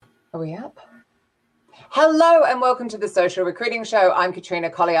Are we up? Hello and welcome to the Social Recruiting Show. I'm Katrina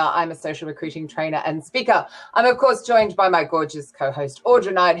Collier. I'm a social recruiting trainer and speaker. I'm of course joined by my gorgeous co-host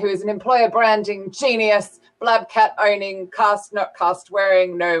Audra Knight, who is an employer branding genius, blab cat owning, cast not cast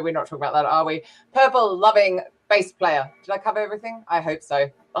wearing. No, we're not talking about that, are we? Purple loving bass player. Did I cover everything? I hope so.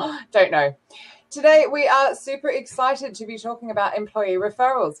 Don't know. Today, we are super excited to be talking about employee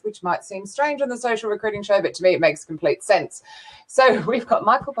referrals, which might seem strange on the Social Recruiting Show, but to me, it makes complete sense. So we've got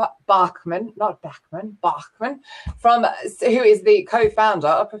Michael Bachman, Bachman, who is the co-founder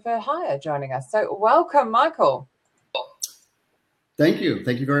of Preferhired, joining us. So welcome, Michael. Thank you.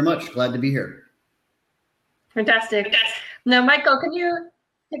 Thank you very much. Glad to be here. Fantastic. Now, Michael, can you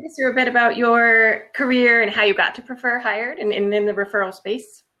take us through a bit about your career and how you got to Preferhired and in the referral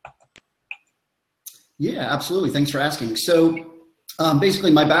space? Yeah, absolutely. Thanks for asking. So basically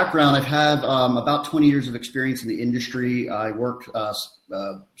my background, I've had about 20 years of experience in the industry. I worked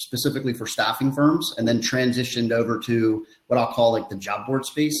specifically for staffing firms and then transitioned over to what I'll call like the job board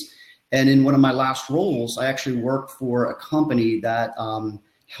space. And in one of my last roles, I actually worked for a company that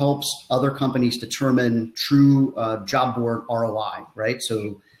helps other companies determine true job board ROI, right?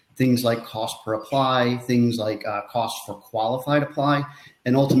 So things like cost per apply, things like cost for qualified apply,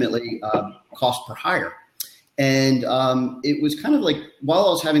 and ultimately cost per hire. And it was kind of like, while I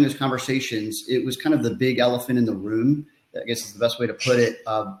was having those conversations, it was kind of the big elephant in the room, I guess is the best way to put it,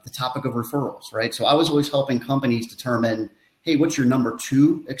 the topic of referrals, right? So I was always helping companies determine, hey, what's your number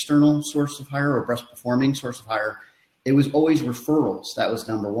 2 external source of hire or best performing source of hire? It was always referrals. That was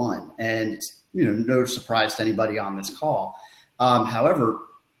number 1. And it's, no surprise to anybody on this call. However,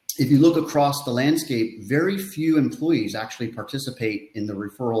 if you look across the landscape, very few employees actually participate in the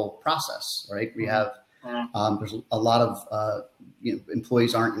referral process, right? We have, there's a lot of,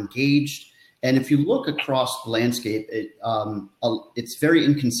 employees aren't engaged. And if you look across the landscape, it's very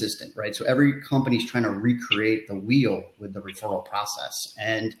inconsistent, right? So every company's trying to recreate the wheel with the referral process.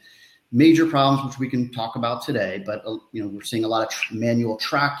 And major problems, which we can talk about today, but we're seeing a lot of manual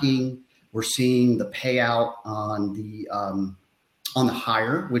tracking. We're seeing the payout on the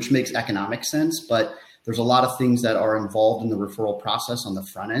hire, which makes economic sense, but there's a lot of things that are involved in the referral process on the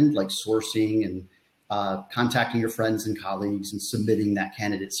front end, like sourcing and contacting your friends and colleagues and submitting that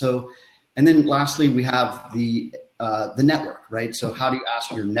candidate. So, and then lastly, we have the network, right? So how do you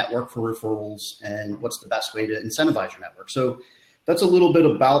ask your network for referrals and what's the best way to incentivize your network? So that's a little bit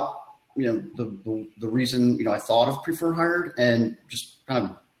about, the reason, I thought of Preferhired and just kind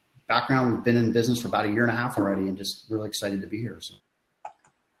of background. We've been in business for about 1.5 years already and just really excited to be here.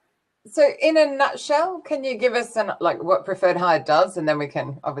 So in a nutshell, can you give us what Preferhired does? And then we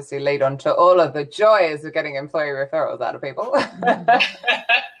can obviously lead on to all of the joys of getting employee referrals out of people.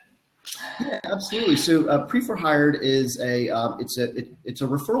 Yeah, absolutely. So Preferhired is it's a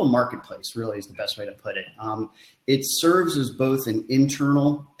referral marketplace, really is the best way to put it. It serves as both an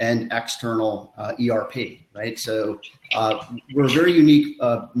internal and external ERP, right? So we're a very unique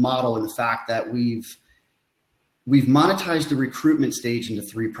model in the fact that we've monetized the recruitment stage into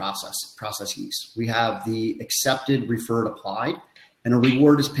 3 processes. We have the accepted, referred, applied, and a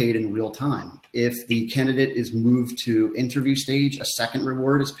reward is paid in real time. If the candidate is moved to interview stage, a second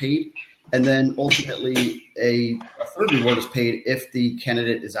reward is paid. And then ultimately a third reward is paid if the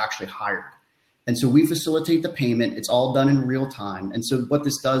candidate is actually hired. And so we facilitate the payment. It's all done in real time. And so what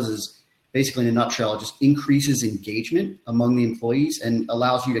this does is basically in a nutshell, it just increases engagement among the employees and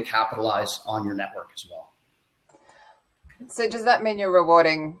allows you to capitalize on your network as well. So does that mean you're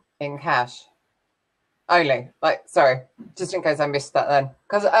rewarding in cash only? Sorry, just in case I missed that then.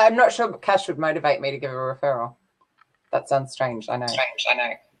 Because I'm not sure cash would motivate me to give a referral. That sounds strange, I know.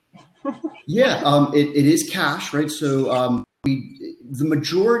 Yeah, it is cash, right? So the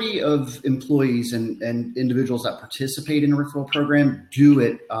majority of employees and individuals that participate in a referral program do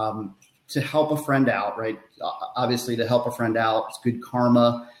it to help a friend out, right? Obviously, to help a friend out, it's good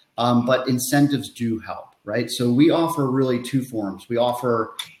karma, but incentives do help, right? So we offer really 2 forms. We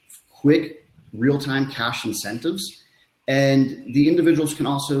offer quick, real-time cash incentives, and the individuals can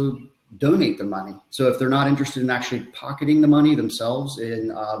also donate the money. So if they're not interested in actually pocketing the money themselves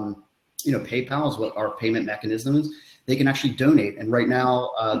in, PayPal is what our payment mechanism is, they can actually donate. And right now,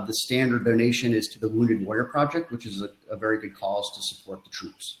 the standard donation is to the Wounded Warrior Project, which is a very good cause to support the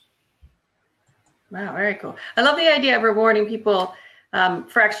troops. Wow, very cool. I love the idea of rewarding people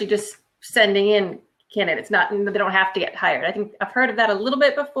for actually just sending in candidates. They don't have to get hired. I think I've heard of that a little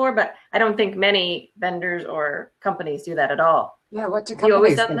bit before, but I don't think many vendors or companies do that at all. Yeah, what do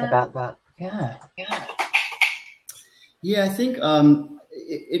companies think about that? Yeah. Yeah, I think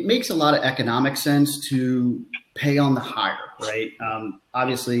it makes a lot of economic sense to pay on the hire, right?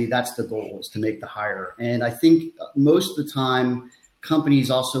 Obviously, that's the goal, is to make the hire. And I think most of the time, companies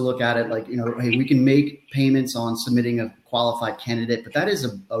also look at it like, hey, we can make payments on submitting a qualified candidate, but that is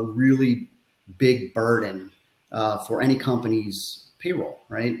a really big burden for any company's payroll,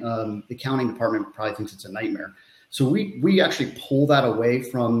 right? The accounting department probably thinks it's a nightmare. So we actually pull that away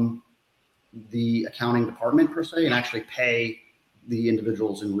from the accounting department per se and actually pay the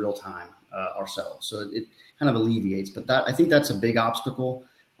individuals in real time ourselves. So it kind of alleviates, but I think that's a big obstacle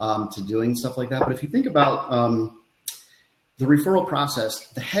to doing stuff like that. But if you think about the referral process,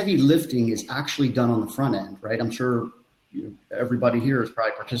 the heavy lifting is actually done on the front end, right? I'm sure everybody here has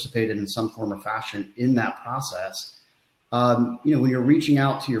probably participated in some form or fashion in that process. When you're reaching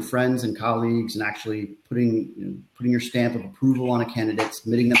out to your friends and colleagues and actually putting your stamp of approval on a candidate,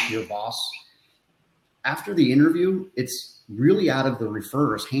 submitting them to your boss, after the interview, it's really out of the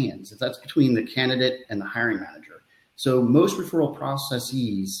referrer's hands. That's between the candidate and the hiring manager. So most referral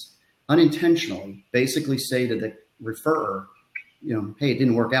processes unintentionally basically say to the referrer, hey, it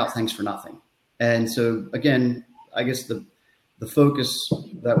didn't work out, thanks for nothing. And so again, I guess the focus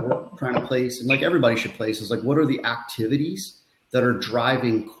that we're trying to place, and like everybody should place, is like, what are the activities that are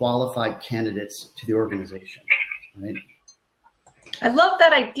driving qualified candidates to the organization, right? I love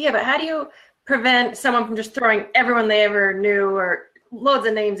that idea, but how do you prevent someone from just throwing everyone they ever knew or loads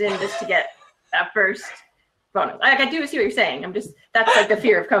of names in just to get that first bonus? Like, I do see what you're saying. That's like the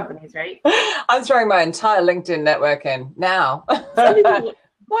fear of companies, right? I'm throwing my entire LinkedIn network in now.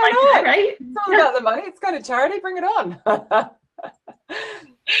 Why not? Right? It's all about the money. It's going to charity. Bring it on.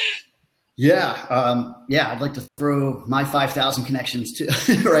 Yeah. I'd like to throw my 5,000 connections too,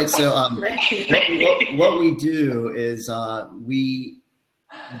 right? So what we do is we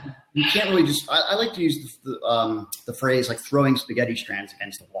can't really just, I like to use the phrase like throwing spaghetti strands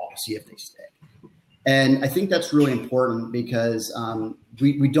against the wall to see if they stick. And I think that's really important because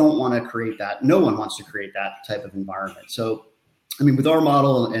we don't want to create that. No one wants to create that type of environment. So, I mean, with our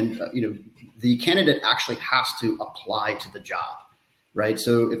model and, the candidate actually has to apply to the job, right?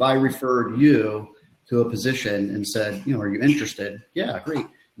 So if I referred you to a position and said, are you interested? Yeah, great.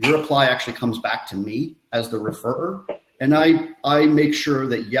 Your apply actually comes back to me as the referrer. And I make sure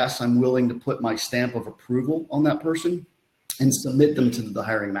that, yes, I'm willing to put my stamp of approval on that person and submit them to the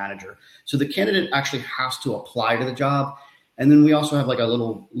hiring manager. So the candidate actually has to apply to the job. And then we also have like a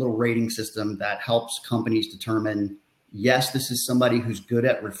little rating system that helps companies determine, yes, this is somebody who's good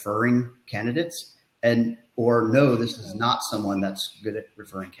at referring candidates, or no, this is not someone that's good at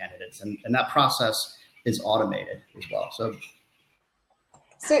referring candidates. And that process is automated as well. So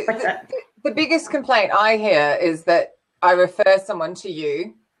the biggest complaint I hear is that I refer someone to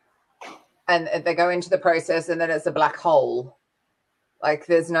you and they go into the process and then it's a black hole. Like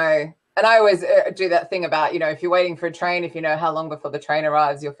and I always do that thing about, if you're waiting for a train, if you know how long before the train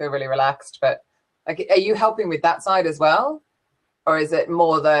arrives, you'll feel really relaxed. But like, are you helping with that side as well? Or is it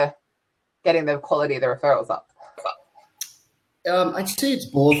more getting the quality of the referrals up? I'd say it's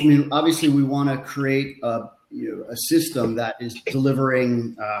both. I mean, obviously we want to create a system that is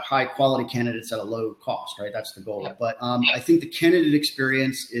delivering high quality candidates at a low cost, right? That's the goal. But I think the candidate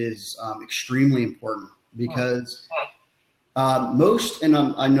experience is extremely important because most, and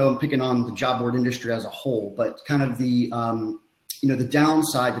I know I'm picking on the job board industry as a whole, but kind of the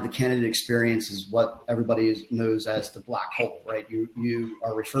downside to the candidate experience is what everybody knows as the black hole, right? You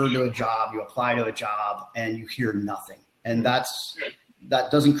are referred to a job, you apply to a job, and you hear nothing. And that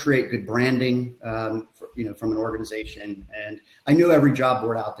doesn't create good branding, from an organization. And I know every job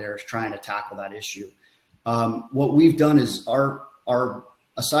board out there is trying to tackle that issue. What we've done is our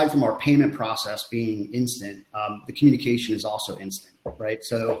aside from our payment process being instant, the communication is also instant, right?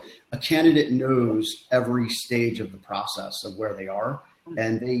 So a candidate knows every stage of the process of where they are,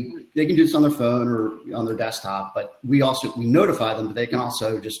 and they can do this on their phone or on their desktop, but we notify them, but they can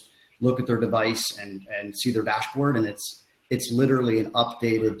also just look at their device and see their dashboard, and it's literally an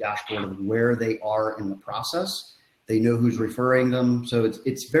updated dashboard of where they are in the process. They know who's referring them. So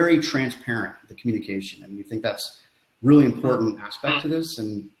it's very transparent, the communication. And we think that's really important aspect to this,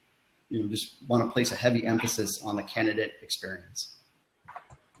 and just want to place a heavy emphasis on the candidate experience.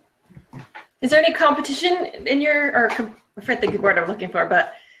 Is there any competition in I forget the word I'm looking for,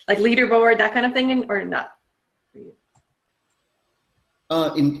 but like leaderboard, that kind of thing, or not?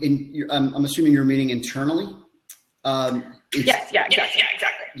 I'm assuming you're meaning internally. Yes, yeah, exactly.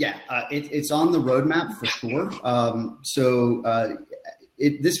 Yeah, it's on the roadmap for sure.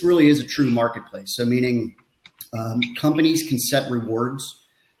 This really is a true marketplace. So meaning companies can set rewards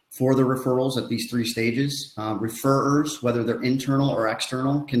for the referrals at these 3 stages. Referrers, whether they're internal or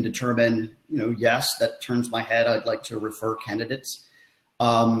external, can determine, yes, that turns my head. I'd like to refer candidates.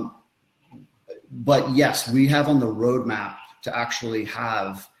 But yes, we have on the roadmap to actually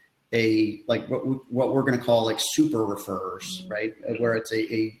have what we're going to call super referrers, right? Where it's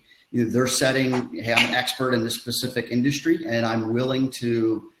they're setting, hey, I'm an expert in this specific industry and I'm willing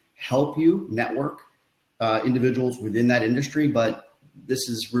to help you network individuals within that industry, but this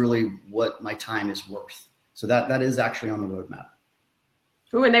is really what my time is worth. So that is actually on the roadmap.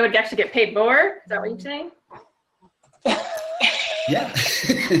 Ooh, and they would actually get paid more? Is that what you're saying? Yeah.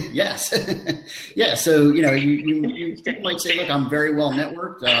 Yes. Yeah. So, you might say, look, I'm very well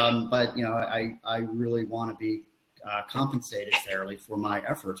networked, but I really want to be compensated fairly for my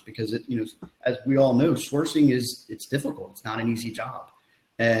efforts because as we all know, sourcing it's difficult. It's not an easy job.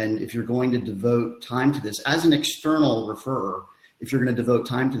 And if you're going to devote time to this as an external referrer, if you're going to devote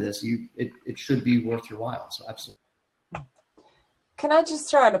time to this, it should be worth your while. So absolutely. Can I just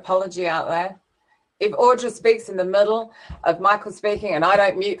throw an apology out there? If Audra speaks in the middle of Michael speaking and I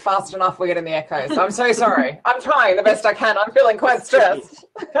don't mute fast enough, we're getting the echo. So I'm so sorry. I'm trying the best I can. I'm feeling quite stressed.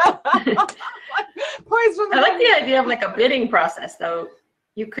 I like the idea of like a bidding process, though.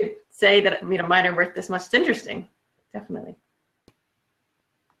 You could say that, mine are worth this much. It's interesting. Definitely.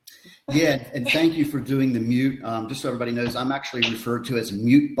 Yeah, and thank you for doing the mute. Just so everybody knows, I'm actually referred to as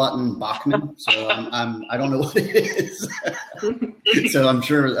Mute Button Bachman. So I don't know what it is. So I'm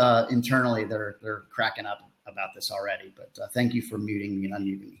sure internally they're cracking up about this already. But thank you for muting me and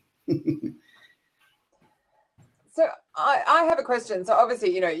unmuting me. So I have a question. So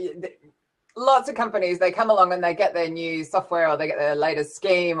obviously, lots of companies, they come along and they get their new software or they get their latest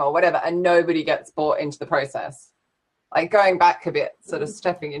scheme or whatever, and nobody gets bought into the process. Like going back a bit, sort of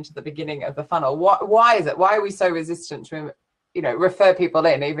stepping into the beginning of the funnel. Why is it? Why are we so resistant to, refer people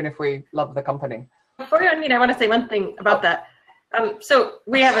in, even if we love the company? Before you unmute, I want to say one thing about that. So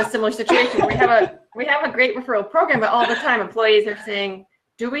we have a similar situation. We have a great referral program, but all the time employees are saying,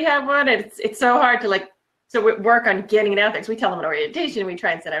 "Do we have one?" And it's so hard to So we work on getting it out there. So we tell them an orientation, we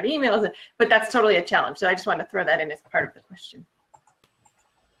try and send out emails, but that's totally a challenge. So I just wanted to throw that in as part of the question.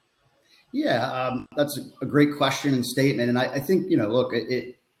 Yeah, that's a great question and statement. And I think, look,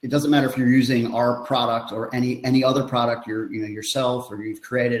 it doesn't matter if you're using our product or any other product, yourself, or you've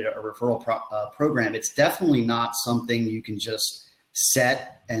created a referral program. It's definitely not something you can just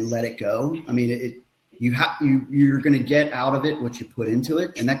set and let it go. I mean, you're going to get out of it what you put into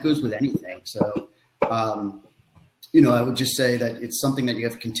it, and that goes with anything. So, I would just say that it's something that you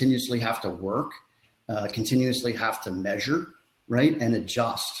continuously have to work, continuously have to measure, right, and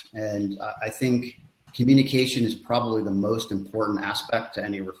adjust. And I think communication is probably the most important aspect to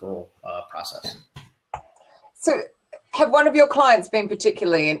any referral process. So have one of your clients been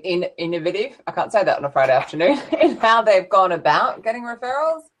particularly innovative, I can't say that on a Friday afternoon, in how they've gone about getting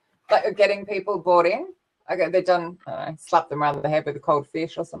referrals, like getting people bought in? Okay, they've done, slap them around the head with a cold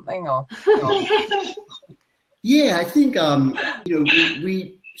fish or something, or? Yeah, I think,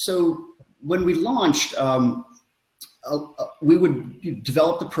 so when we launched, we would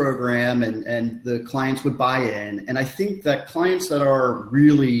develop the program and the clients would buy in. And I think that clients that are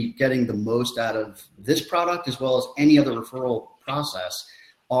really getting the most out of this product, as well as any other referral process,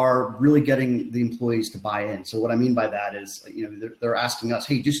 are really getting the employees to buy in. So what I mean by that is, they're asking us,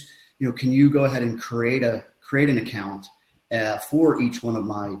 hey, just, can you go ahead and create an account for each one of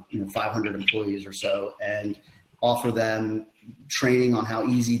my 500 employees or so, and offer them training on how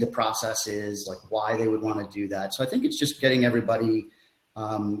easy the process is, like why they would want to do that. So I think it's just getting everybody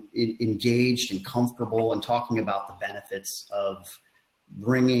engaged and comfortable and talking about the benefits of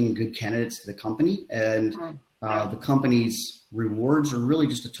bringing good candidates to the company. And the company's rewards are really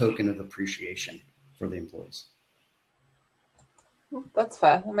just a token of appreciation for the employees. That's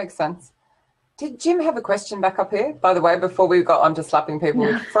fair. That makes sense. Did Jim have a question back up here, by the way, before we got on to slapping people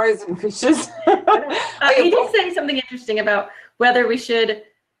with frozen fishes? He did say something interesting about whether we should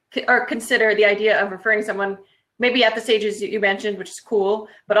or consider the idea of referring someone maybe at the stages you mentioned, which is cool,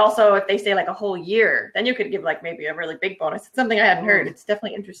 but also if they stay like a whole year, then you could give like maybe a really big bonus. It's something I hadn't heard. It's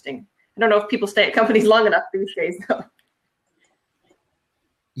definitely interesting. I don't know if people stay at companies long enough these days, though.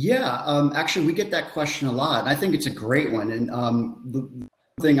 Yeah, actually, we get that question a lot. And I think it's a great one. And the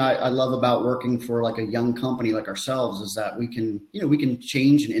thing I love about working for like a young company like ourselves is that we can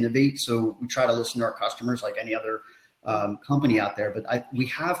change and innovate. So we try to listen to our customers like any other company out there. But we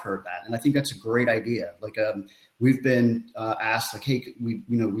have heard that, and I think that's a great idea. Like we've been asked, like, hey, we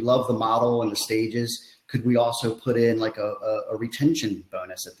love the model and the stages. could we also put in like a retention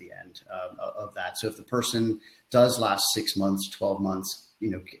bonus at the end of that? So if the person does last 6 months, 12 months,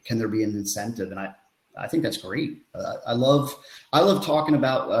 can there be an incentive? And I think that's great. I love talking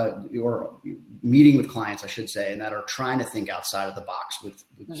about or meeting with clients, I should say, and that are trying to think outside of the box with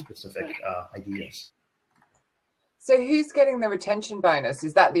specific ideas. So who's getting the retention bonus?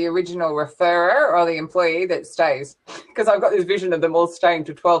 Is that the original referrer or the employee that stays? Because I've got this vision of them all staying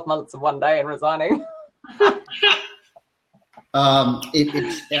to 12 months and 1 day and resigning.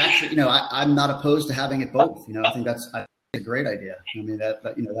 It's actually, I'm not opposed to having it both. I think that's a great idea. I mean,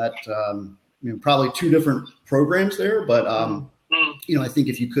 probably two different programs there, but I think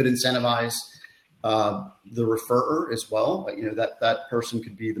if you could incentivize the referrer as well, that person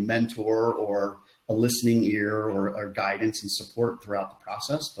could be the mentor or a listening ear or guidance and support throughout the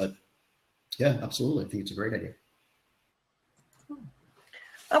process. But yeah, absolutely. I think it's a great idea.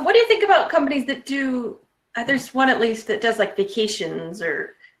 What do you think about companies that do, there's one at least that does like vacations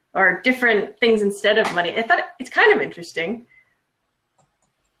or different things instead of money? I thought it's kind of interesting.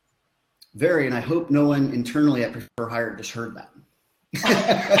 Very, and I hope no one internally at Preferhired just heard that.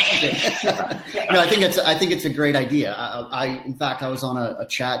 No, I think it's a great idea. In fact, I was on a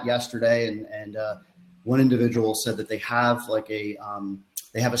chat yesterday, and one individual said that they have like they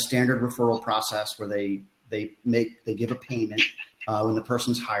have a standard referral process where they give a payment when the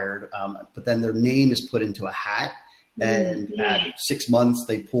person's hired, but then their name is put into a hat, and at 6 months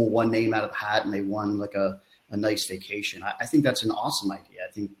they pull one name out of the hat and they won like a nice vacation. I think that's an awesome idea.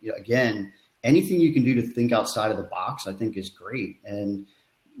 I think, again, anything you can do to think outside of the box, I think is great. And,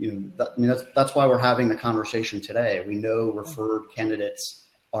 that's why we're having the conversation today. We know referred candidates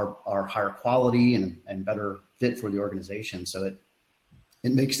are higher quality and better fit for the organization. So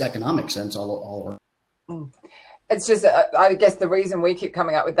it makes economic sense all around. It's just, I guess the reason we keep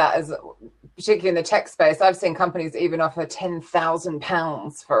coming up with that is, particularly in the tech space, I've seen companies even offer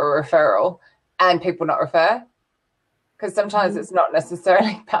 £10,000 for a referral and people not refer, because sometimes it's not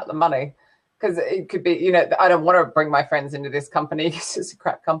necessarily about the money, because it could be, I don't want to bring my friends into this company because it's a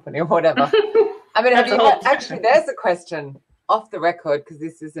crap company or whatever. I mean, actually, there's a question off the record, because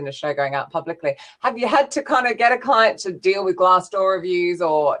this isn't a show going out publicly. Have you had to kind of get a client to deal with Glassdoor reviews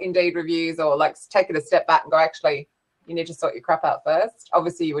or Indeed reviews, or like take it a step back and go, actually, you need to sort your crap out first?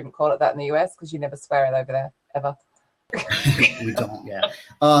 Obviously, you wouldn't call it that in the US because you never swear it over there, ever. We don't, yeah.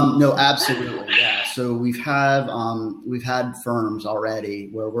 No, absolutely, yeah. So we've had firms already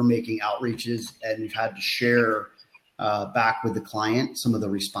where we're making outreaches, and we've had to share back with the client some of the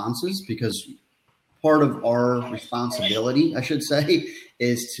responses, because part of our responsibility, I should say,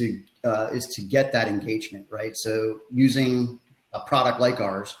 is to get that engagement, right? So using a product like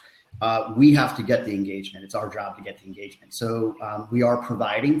ours, we have to get the engagement. It's our job to get the engagement. So we are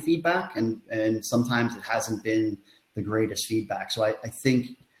providing feedback, and sometimes it hasn't been the greatest feedback. So I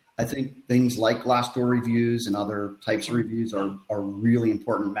think things like Glassdoor reviews and other types of reviews are really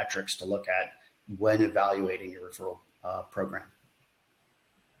important metrics to look at when evaluating your referral program.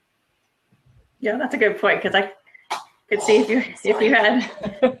 Yeah, that's a good point, because I could see if you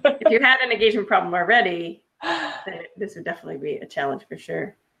had an engagement problem already, this would definitely be a challenge for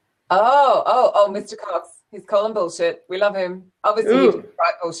sure. Oh, Mr. Cox, he's calling bullshit. We love him. Obviously, he didn't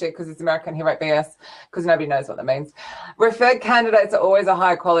write bullshit because he's American. He wrote BS because nobody knows what that means. Referred candidates are always a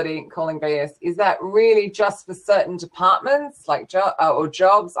higher quality, calling BS. Is that really just for certain departments like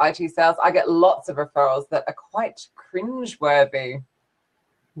jobs, IT sales? I get lots of referrals that are quite cringeworthy.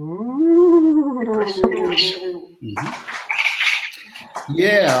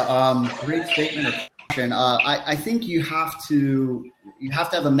 Yeah, great statement or question. I think you have to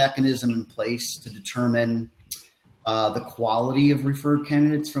have a mechanism in place to determine the quality of referred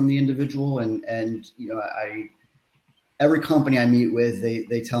candidates from the individual, and every company I meet with,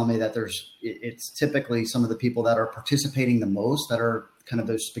 they tell me that it's typically some of the people that are participating the most that are kind of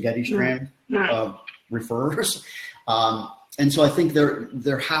those spaghetti strand referrers. And so I think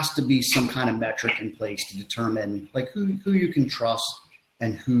there has to be some kind of metric in place to determine like who you can trust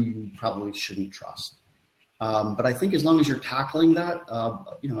and who you probably shouldn't trust. But I think as long as you're tackling that,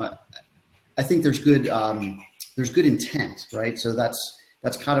 I think there's good intent, right? So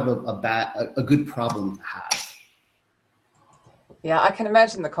that's kind of a good problem to have. Yeah, I can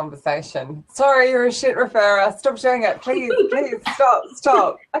imagine the conversation. Sorry, you're a shit referrer. Stop doing it. Please,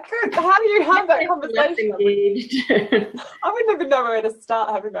 stop. I couldn't. How do you have that conversation? I wouldn't even know where to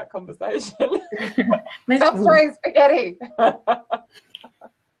start having that conversation. Stop throwing spaghetti.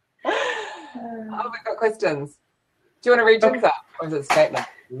 We've got questions. Do you want to read Jim's out? Or is it a statement?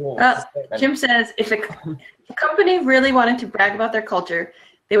 Jim says, if a company really wanted to brag about their culture,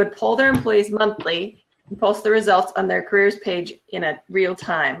 they would poll their employees monthly and post the results on their careers page in a real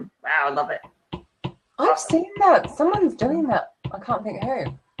time. Wow, I love it. I've seen that. Someone's doing that. I can't think who.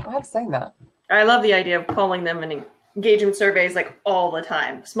 I have seen that. I love the idea of polling them and engagement surveys like all the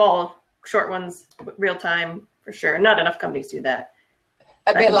time. Small, short ones, real time, for sure. Not enough companies do that.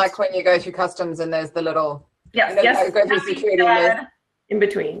 A bit like when you go through customs and there's the little, yes, go through security. In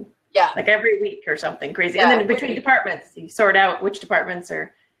between. Yeah. Like every week or something crazy. Yeah, and then between departments, you sort out which departments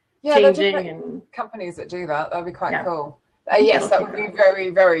are changing. And companies that do that, that'd be quite cool. Yeah, yes, that would be very,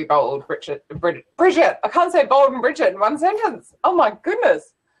 very bold, Bridget. I can't say bold and Bridget in one sentence. Oh my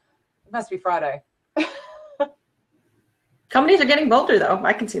goodness. It must be Friday. Companies are getting bolder though.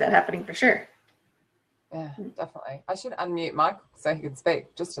 I can see that happening for sure. Yeah, definitely. I should unmute Mike so he can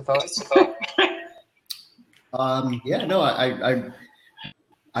speak. Just a thought.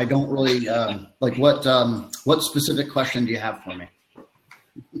 I don't really like what specific question do you have for me?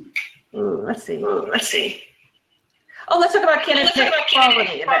 Let's see. Oh, let's talk about candidate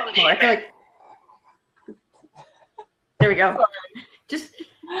quality a bit more. I feel like there we go. Just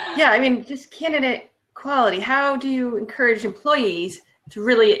candidate quality. How do you encourage employees to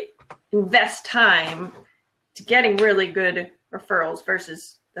really invest time to getting really good referrals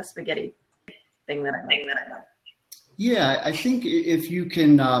versus the spaghetti thing that I know? Yeah, I think if you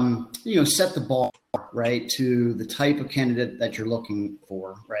can, set the bar right to the type of candidate that you're looking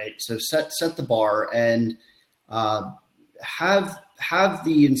for, right? So set the bar and have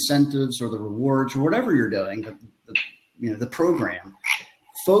the incentives or the rewards or whatever you're doing, the program,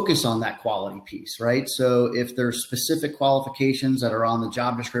 focus on that quality piece, right? So if there's specific qualifications that are on the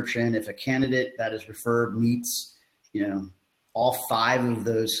job description, if a candidate that is referred meets, all 5 of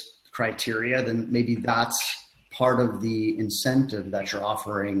those criteria, then maybe that's part of the incentive that you're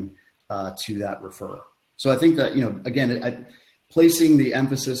offering to that referrer. So I think that, again, placing the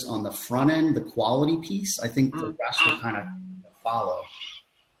emphasis on the front end, the quality piece, I think the rest will kind of follow.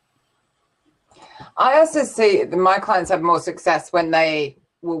 I also see my clients have more success when they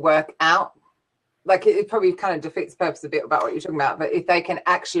will work out. Like it probably kind of defeats the purpose a bit about what you're talking about, but if they can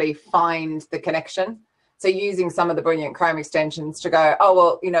actually find the connection. So using some of the brilliant Chrome extensions to go, oh,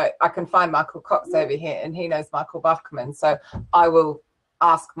 well, I can find Michael Cox over here and he knows Michael Bachman. So I will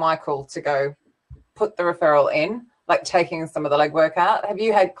ask Michael to go put the referral in, like taking some of the legwork out. Have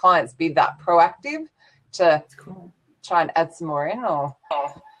you had clients be that proactive to try and add some more in? Or?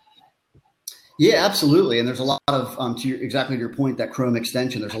 Yeah, absolutely. And there's a lot of, exactly to your point, that Chrome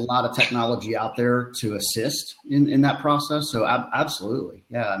extension, there's a lot of technology out there to assist in that process. So absolutely.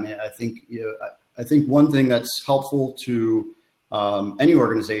 Yeah. I mean, I think one thing that's helpful to any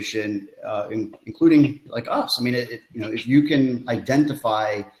organization, including like us, I mean, if you can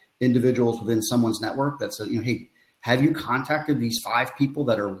identify individuals within someone's network that says, hey, have you contacted these 5 people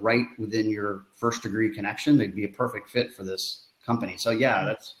that are right within your first degree connection? They'd be a perfect fit for this company. So yeah,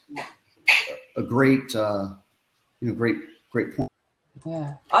 that's a great point.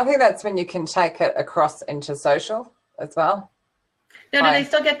 Yeah, I think that's when you can take it across into social as well. Now, do they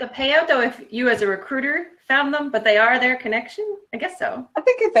still get the payout though if you as a recruiter found them, but they are their connection? I guess so. I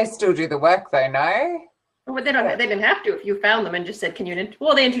think if they still do the work though, no. But they don't. They didn't have to if you found them and just said, "Can you?"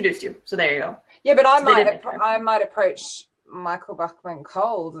 Well, they introduced you, so there you go. Yeah, but I might approach Michael Bachman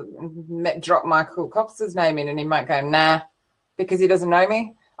cold and drop Michael Cox's name in, and he might go, "Nah," because he doesn't know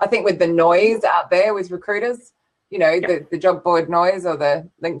me. I think with the noise out there with recruiters, the job board noise or the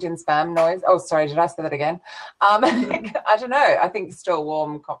LinkedIn spam noise. Oh, sorry, did I say that again? I don't know. I think still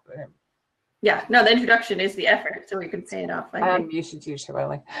warm, confident. Yeah, no, the introduction is the effort, so we can pay it off. You should do too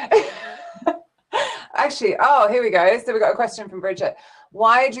early. Actually, here we go. So we got a question from Bridget.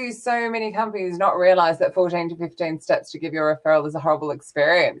 Why do so many companies not realize that 14 to 15 steps to give your referral is a horrible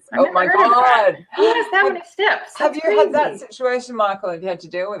experience? Oh my God. Who has that many steps? Have you had that situation, Michael? Have you had to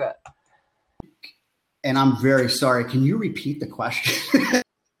deal with it? And I'm very sorry. Can you repeat the question?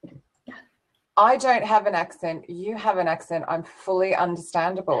 I don't have an accent. You have an accent. I'm fully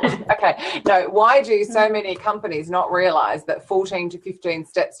understandable. Okay. No, why do so many companies not realize that 14 to 15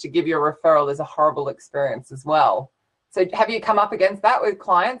 steps to give your referral is a horrible experience as well? So have you come up against that with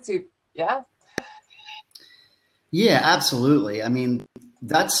clients who, yeah? Yeah, absolutely. I mean,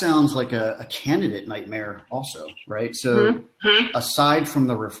 that sounds like a candidate nightmare also, right? So aside from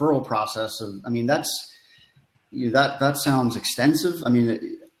the referral process that sounds extensive. I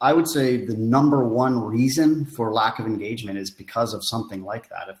mean, I would say the number one reason for lack of engagement is because of something like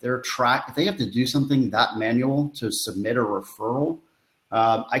that. If they have to do something that manual to submit a referral,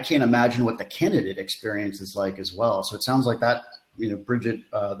 I can't imagine what the candidate experience is like as well. So it sounds like that, Bridget,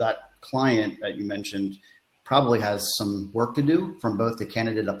 that client that you mentioned, probably has some work to do from both the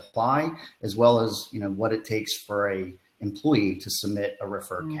candidate apply as well as, what it takes for a employee to submit a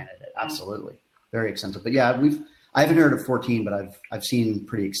referred candidate. Absolutely. Very extensive. But yeah, I haven't heard of 14, but I've seen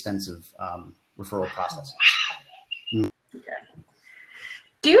pretty extensive referral process. Okay.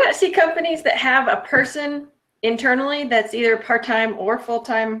 Do you see companies that have a person internally that's either part-time or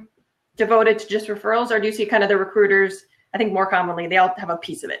full-time devoted to just referrals, or do you see kind of the recruiters, I think more commonly, they all have a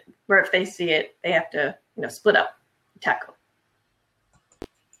piece of it where if they see it, they have to, split up, tackle?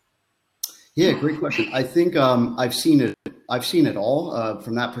 Yeah, great question. I think I've seen it all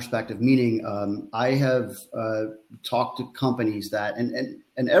from that perspective, meaning I have talked to companies that, and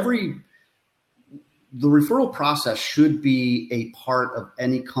the referral process should be a part of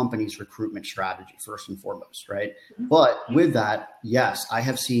any company's recruitment strategy, first and foremost, right? But with that, yes, I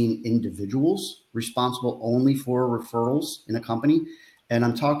have seen individuals responsible only for referrals in a company. And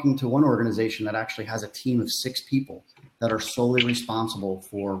I'm talking to one organization that actually has a team of 6 people that are solely responsible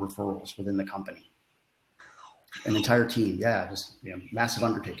for referrals within the company. An entire team. Yeah, just massive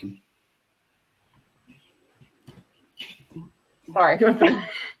undertaking. Sorry.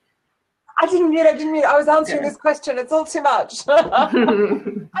 I didn't mute. I was answering this question. It's all too much.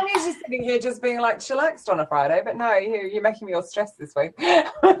 I'm usually sitting here just being like chillaxed on a Friday, but no, you're making me all stressed this week.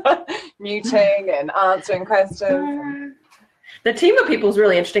 Muting and answering questions. The team of people is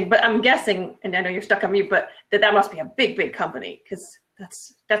really interesting, but I'm guessing, and I know you're stuck on mute, but that must be a big, big company, because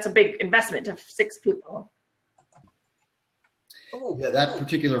that's a big investment of 6 people. Yeah, that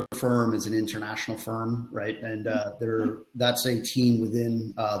particular firm is an international firm, right? And that's a team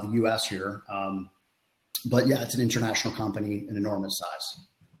within the U.S. here. But yeah, it's an international company, an enormous size.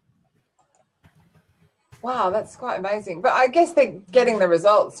 Wow, that's quite amazing. But I guess they're getting the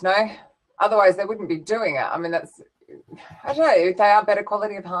results, no? Otherwise, they wouldn't be doing it. I mean, I don't know, they are better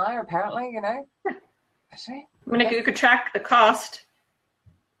quality of hire, apparently, Actually. I mean, you could track the cost,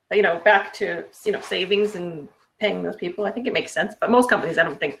 back to, savings and paying those people. I think it makes sense. But most companies, I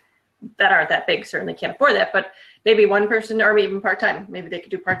don't think, that aren't that big, certainly can't afford that. But maybe one person, or maybe even part-time. Maybe they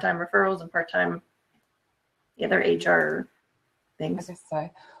could do part-time referrals and part-time other HR things. I guess so.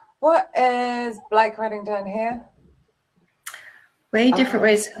 What is Blake writing down here? Way different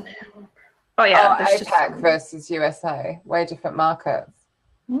ways. Oh, yeah. APAC versus USA. Way different markets.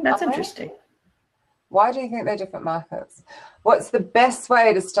 That's interesting. Why do you think they're different markets? What's the best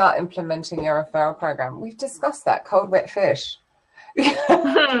way to start implementing your referral program? We've discussed that. Cold, wet fish. No,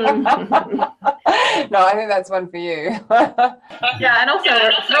 I think that's one for you. Yeah, and also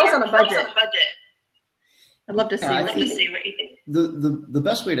throw on a budget. I'd love to see what you think. The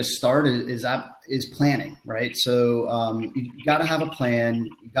best way to start is planning, right? So you got to have a plan,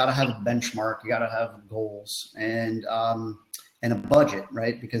 you got to have a benchmark, you got to have goals, and a budget,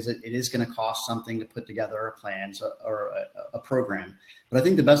 right? Because it is going to cost something to put together a plan or a program. But I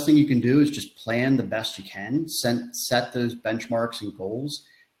think the best thing you can do is just plan the best you can, set those benchmarks and goals,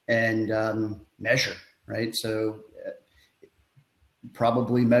 and measure, right? So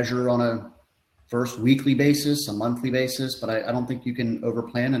probably measure on a first weekly basis, a monthly basis, but I don't think you can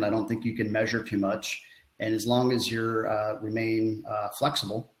overplan, and I don't think you can measure too much. And as long as you remain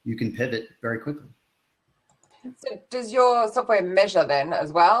flexible, you can pivot very quickly. So does your software measure then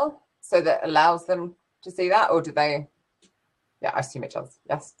as well, so that allows them to see that, or do they? Yeah, I assume it does.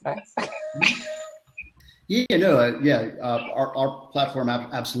 Yes, no. Our platform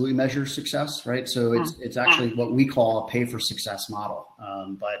absolutely measures success, right? So it's actually what we call a pay for success model.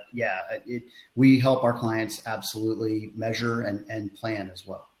 But yeah, we help our clients absolutely measure and plan as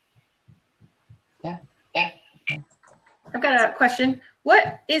well. Yeah. I've got a question.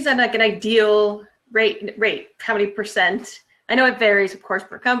 What is an ideal rate? How many percent? I know it varies, of course,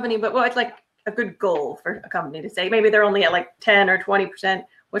 per company, but what's like a good goal for a company to say? Maybe they're only at like 10 or 20%.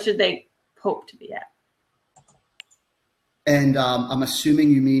 What should they hope to be at? And I'm assuming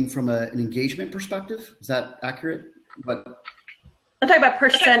you mean from an engagement perspective. Is that accurate? But I'm talking about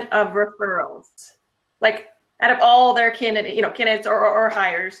percent of referrals. Like out of all their candidates or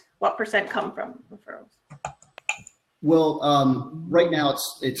hires, what percent come from referrals? Well, right now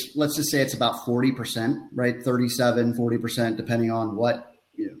it's let's just say it's about 40%, right? 37, 40%, depending on what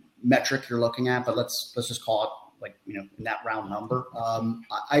metric you're looking at. But let's just call it in that round number.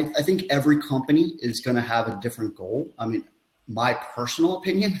 I think every company is going to have a different goal. I mean, my personal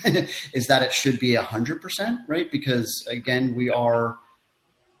opinion is that it should be 100%, right? Because again, we're all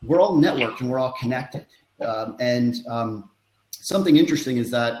networked and we're all connected. Something interesting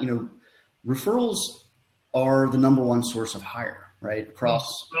is that, referrals are the number one source of hire, right?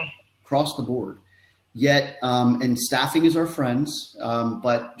 Across the board. Yet, and staffing is our friends,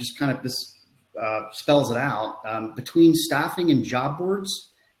 but just kind of this spells it out. Between staffing and job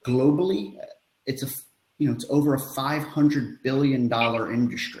boards globally, it's over a $500 billion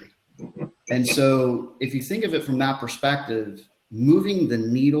industry. And so if you think of it from that perspective, moving the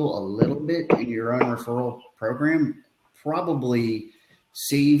needle a little bit in your own referral program probably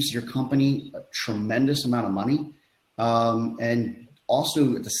saves your company a tremendous amount of money. And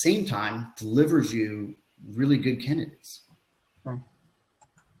also at the same time delivers you really good candidates.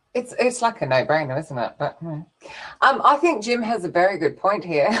 It's like a no-brainer, isn't it? But I think Jim has a very good point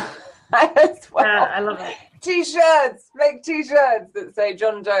here as well. I love it. T-shirts, make T-shirts that say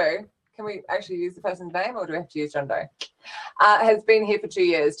John Doe. Can we actually use the person's name, or do we have to use John Doe? Has been here for 2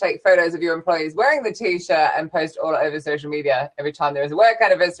 years. Take photos of your employees wearing the T-shirt and post all over social media. Every time there is a work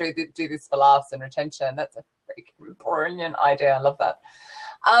anniversary, do this for laughs and retention. That's a freaking brilliant idea. I love that.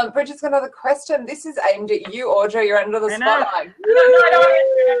 Bridget's got another question. This is aimed at you, Audrey. You're under the spotlight. No, I don't want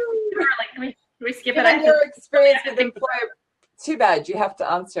to. Can we skip it? Given your experience with employer, too bad you have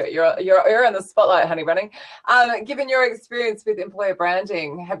to answer it. You're in the spotlight, honey bunny. Given your experience with employer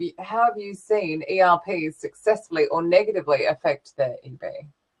branding, how have you seen ERPs successfully or negatively affect their EB?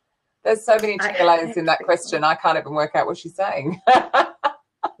 There's so many layers in that question. I can't even work out what she's saying.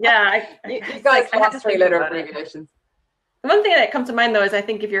 Yeah, you guys have 3-letter abbreviations. One thing that comes to mind, though, is I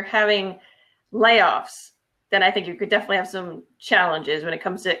think if you're having layoffs, then I think you could definitely have some challenges when it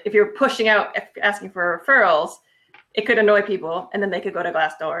comes to, if you're pushing out, asking for referrals, it could annoy people, and then they could go to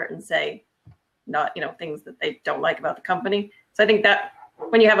Glassdoor and say things that they don't like about the company. So I think that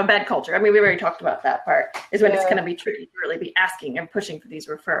when you have a bad culture, I mean, we already talked about that part, is when it's going to be tricky to really be asking and pushing for these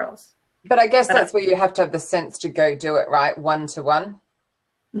referrals. But I guess that's where you have to have the sense to go do it, right? One-to-one.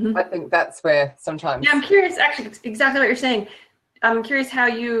 Mm-hmm. I think that's where sometimes. Yeah, I'm curious, actually, exactly what you're saying. I'm curious how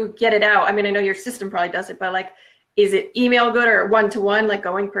you get it out. I mean, I know your system probably does it, but like, is it email good or one-to-one, like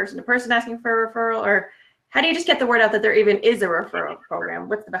going person to person asking for a referral? Or how do you just get the word out that there even is a referral program?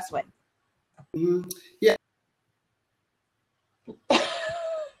 What's the best way? Yeah. No,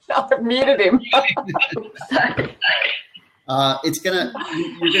 I've muted him. It's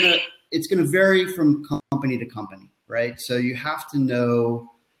gonna vary from company to company, right? So you have to know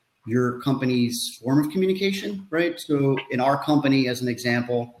your company's form of communication, right? So in our company, as an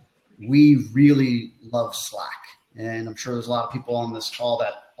example, we really love Slack. And I'm sure there's a lot of people on this call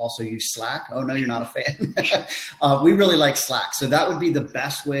that also use Slack. Oh, no, you're not a fan. We really like Slack. So that would be the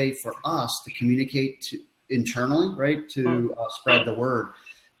best way for us to communicate internally, right? To spread the word.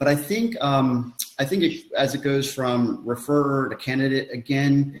 But I think as it goes from referrer to candidate,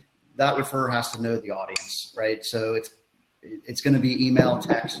 again, that referrer has to know the audience, right? So it's going to be email,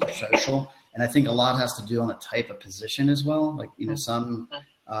 text, or social. And I think a lot has to do on the type of position as well. Like, some,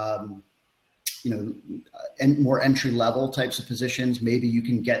 and more entry level types of positions. Maybe you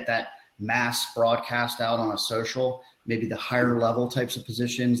can get that mass broadcast out on a social. Maybe the higher level types of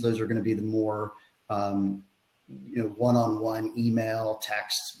positions, those are going to be the more, one-on-one email,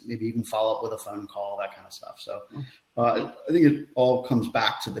 text, maybe even follow up with a phone call, that kind of stuff. So I think it all comes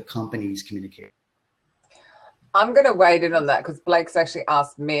back to the company's communication. I'm going to wade in on that because Blake's actually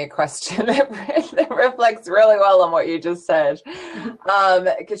asked me a question that reflects really well on what you just said.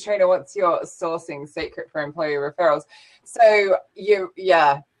 Katrina, what's your sourcing secret for employee referrals? So you're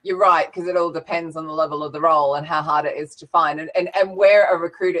right, because it all depends on the level of the role and how hard it is to find and where a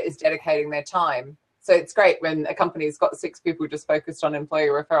recruiter is dedicating their time. So it's great when a company's got 6 people just focused on employee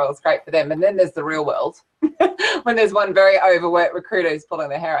referrals, great for them. And then there's the real world when there's one very overworked recruiter who's pulling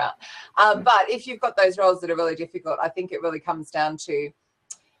their hair out. But if you've got those roles that are really difficult, I think it really comes down to,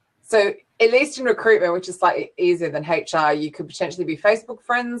 so at least in recruitment, which is slightly easier than HR, you could potentially be Facebook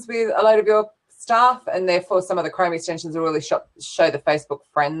friends with a load of your staff, and therefore some of the Chrome extensions will really show the Facebook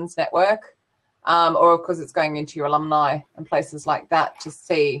friends network. Or of course it's going into your alumni and places like that to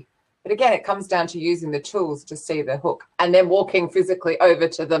see. But again, it comes down to using the tools to see the hook and then walking physically over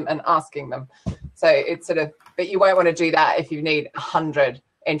to them and asking them. So it's but you won't want to do that if you need 100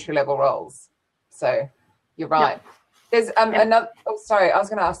 entry-level roles. So you're right. Yeah. There's another, sorry, I was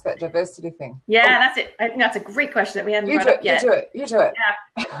going to ask that diversity thing. Yeah, that's it. I think that's a great question that we haven't brought up yet. You do it.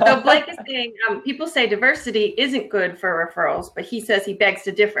 Yeah. So Blake is saying, people say diversity isn't good for referrals, but he says he begs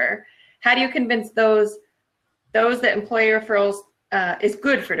to differ. How do you convince those that employee referrals is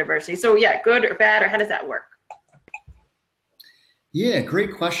good for diversity? So good or bad, or how does that work? Yeah,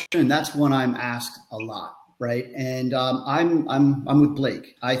 great question. That's one I'm asked a lot, right? And I'm with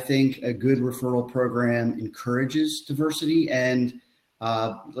Blake. I think a good referral program encourages diversity, and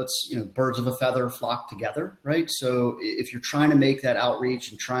birds of a feather flock together, right? So if you're trying to make that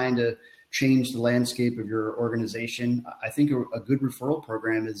outreach and trying to change the landscape of your organization, I think a good referral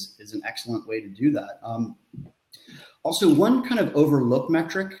program is an excellent way to do that. Also, one kind of overlooked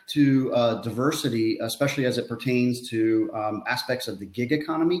metric to diversity, especially as it pertains to aspects of the gig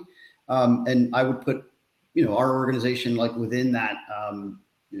economy, and I would put, our organization like within that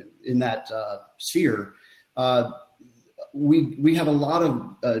in that sphere. We have a lot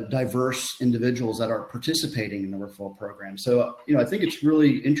of diverse individuals that are participating in the referral program. So, I think it's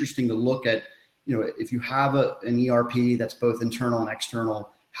really interesting to look at, if you have an ERP that's both internal and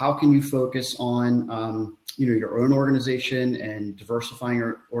external, how can you focus on, your own organization and diversifying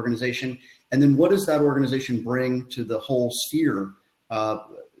your organization? And then what does that organization bring to the whole sphere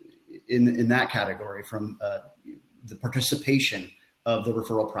in that category from the participation of the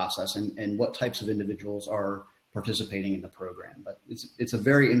referral process and what types of individuals are participating in the program? But it's a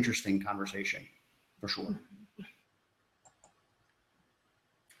very interesting conversation for sure.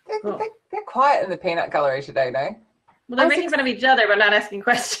 They're quiet in the peanut gallery today, no? Well, they're making fun of each other, but not asking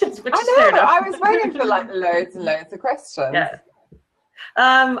questions, which is I fair enough. I was waiting for like loads and loads of questions. Yeah.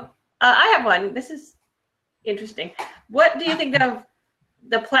 I have one. This is interesting. What do you think of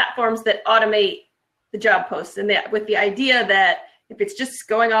the platforms that automate the job posts, and with the idea that if it's just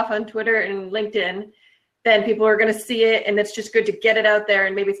going off on Twitter and LinkedIn, then people are going to see it, and it's just good to get it out there,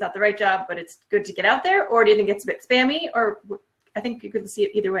 and maybe it's not the right job, but it's good to get out there? Or do you think it's a bit spammy? Or I think you could see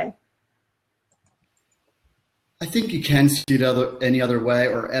it either way. I think you can see it any other way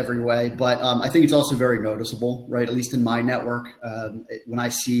or every way, but I think it's also very noticeable, right? At least in my network, when I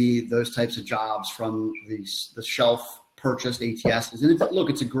see those types of jobs from the shelf purchased ATSs, and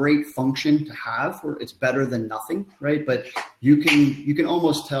it's a great function to have, or it's better than nothing, right? But you can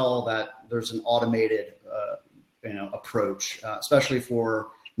almost tell that there's an automated approach, especially for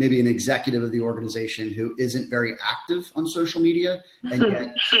maybe an executive of the organization who isn't very active on social media, and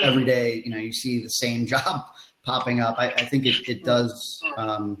yet every day you see the same job popping up. I think it does,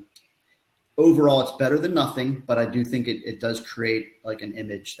 overall it's better than nothing, but I do think it does create like an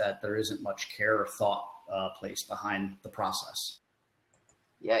image that there isn't much care or thought placed behind the process.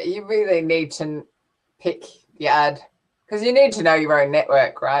 Yeah, you really need to pick the ad because you need to know your own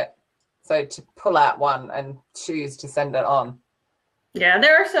network, right? So to pull out one and choose to send it on. Yeah,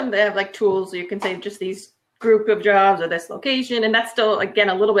 there are some that have like tools you can say just these group of jobs or this location, and that's still, again,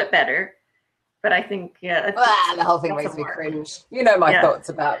 a little bit better. But I think, the whole thing makes me cringe. You know my thoughts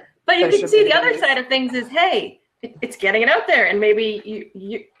about. But you can see the other side of things is, hey, it's getting it out there, and maybe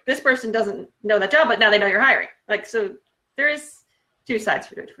you this person doesn't know that job, but now they know you're hiring. Like, so there is two sides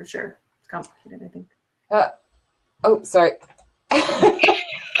to it for sure. It's complicated, I think. Sorry.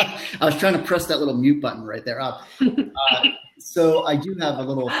 I was trying to press that little mute button right there. So I do have a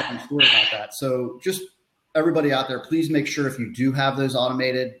little fun story about that. So just everybody out there, please make sure if you do have those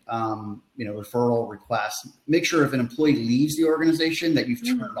automated, referral requests, make sure if an employee leaves the organization that you've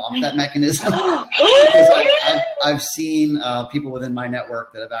turned off that mechanism. Because I've seen people within my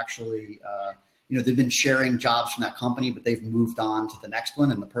network that have actually, they've been sharing jobs from that company, but they've moved on to the next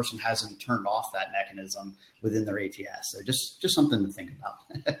one, and the person hasn't turned off that mechanism within their ATS. So just something to think about.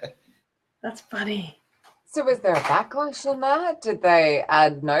 That's funny. So was there a backlash on that? Did they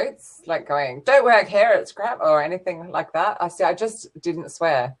add notes like going, don't work here, it's crap, or anything like that? I just didn't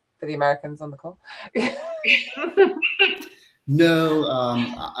swear for the Americans on the call. They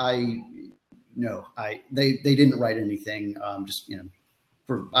didn't write anything,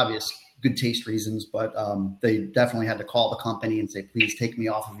 for obvious good taste reasons, but they definitely had to call the company and say, please take me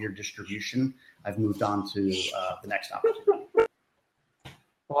off of your distribution. I've moved on to the next opportunity.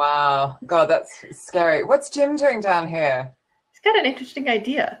 Wow. God, that's scary. What's Jim doing down here? He's got an interesting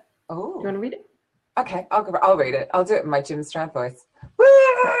idea. Oh. You want to read it? Okay, I'll read it. I'll do it in my Jim Stroud voice. Woo!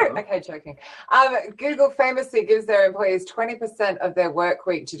 Okay, joking. Google famously gives their employees 20% of their work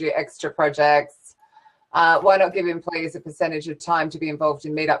week to do extra projects. Why not give employees a percentage of time to be involved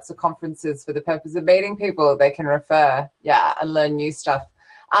in meetups or conferences for the purpose of meeting people they can refer, and learn new stuff.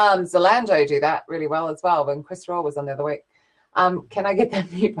 Zalando do that really well as well when Chris Roll was on the other week. Can I get that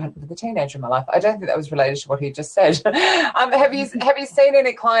mute button for the teenager in my life? I don't think that was related to what he just said. Have you seen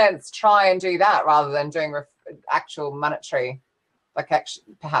any clients try and do that rather than doing actual monetary,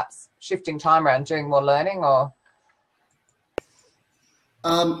 perhaps shifting time around, doing more learning? Or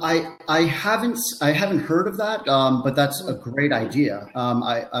I haven't heard of that, but that's a great idea.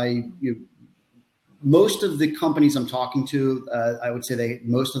 Most of the companies I'm talking to, I would say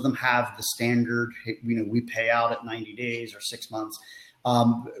most of them have the standard, we pay out at 90 days or 6 months.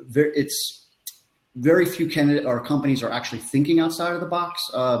 It's very few candidate or companies are actually thinking outside of the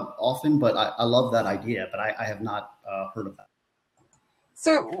box often, but I love that idea, but I have not heard of that.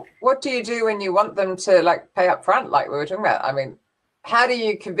 So what do you do when you want them to like pay up front, like we were talking about? I mean, how do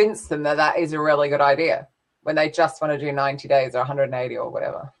you convince them that that is a really good idea when they just want to do 90 days or 180 or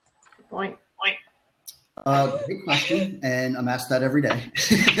whatever? Good point. Great question, and I'm asked that every day.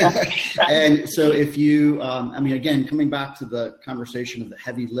 And so if you, I mean, again, coming back to the conversation of the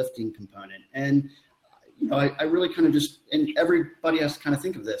heavy lifting component, and you know, I really kind of just, and everybody has to kind of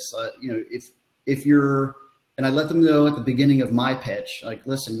think of this, you know, if you're, and I let them know at the beginning of my pitch, like,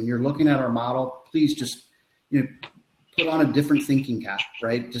 listen, when you're looking at our model, please just, you know, put on a different thinking cap,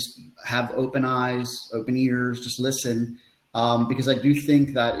 right? Just have open eyes, open ears, just listen. Because I do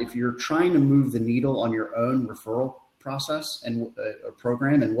think that if you're trying to move the needle on your own referral process and a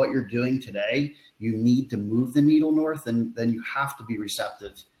program and what you're doing today, you need to move the needle north, and then you have to be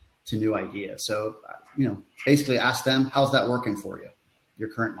receptive to new ideas. So, you know, basically ask them, how's that working for you, your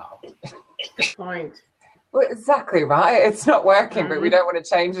current model? Good point. Well, exactly right. It's not working, but we don't want to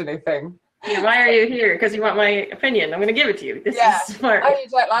change anything. Yeah, why are you here? Because you want my opinion. I'm going to give it to you. This is smart. Oh, you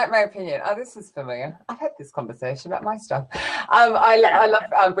don't like my opinion? Oh, this is familiar. I've had this conversation about my stuff. I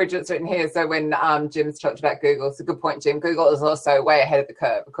love Bridget's written here. So when Jim's talked about Google, it's a good point, Jim. Google is also way ahead of the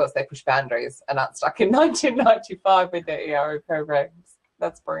curve. Of course, they push boundaries and aren't stuck in 1995 with their ERO programs.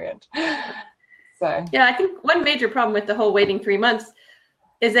 That's brilliant. So yeah, I think one major problem with the whole waiting 3 months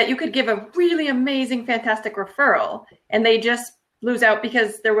is that you could give a really amazing, fantastic referral, and they just lose out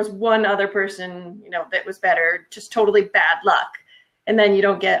because there was one other person, you know, that was better, just totally bad luck. And then you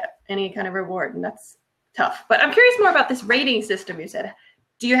don't get any kind of reward, and that's tough. But I'm curious more about this rating system you said.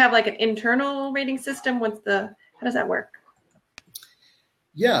 Do you have like an internal rating system? How does that work?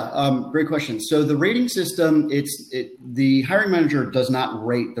 Yeah, great question. So the rating system, the hiring manager does not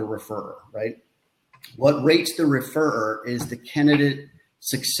rate the referrer, right? What rates the referrer is the candidate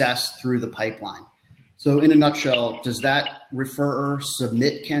success through the pipeline. So in a nutshell, does that referrer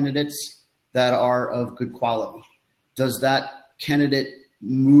submit candidates that are of good quality? Does that candidate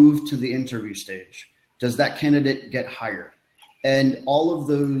move to the interview stage? Does that candidate get hired? And all of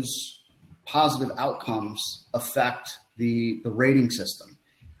those positive outcomes affect the rating system.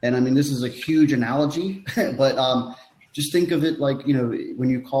 And I mean, this is a huge analogy, but just think of it like, you know, when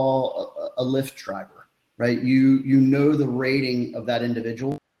you call a Lyft driver, right? You know the rating of that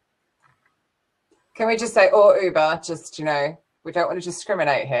individual. can we just say, or Uber, just, you know, we don't want to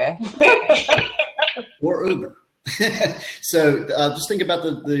discriminate here. Or Uber. So just think about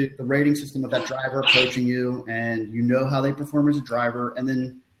the rating system of that driver approaching you, and you know how they perform as a driver. And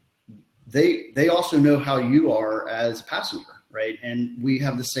then they also know how you are as a passenger, right? And we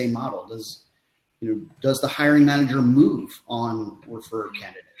have the same model. Does the hiring manager move on referred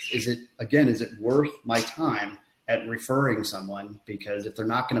candidates? Is it worth my time at referring someone? Because if they're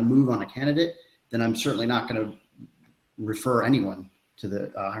not going to move on a candidate, then I'm certainly not going to refer anyone to the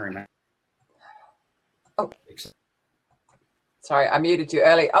hiring manager. Oh, sorry, I muted you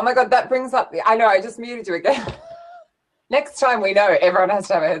early. Oh my God, that brings up I know, I just muted you again. Next time we know, everyone has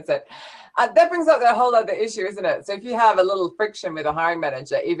to have a headset. That brings up the whole other issue, isn't it? So if you have a little friction with a hiring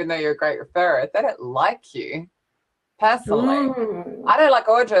manager, even though you're a great referrer, they don't like you personally. I don't like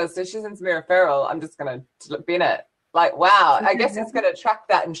Audra, so she sends me a referral. I'm just going to bin it. Like, wow, I guess it's going to track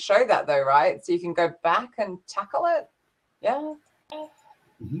that and show that though, right? So you can go back and tackle it. Yeah.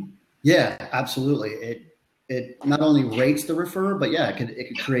 Mm-hmm. Yeah, absolutely. It not only rates the referrer, but yeah, it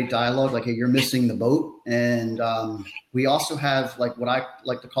could create dialogue like, hey, you're missing the boat. And we also have like what I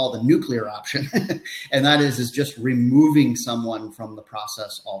like to call the nuclear option. And that is just removing someone from the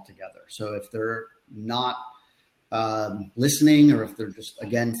process altogether. So if they're not listening, or if they're just,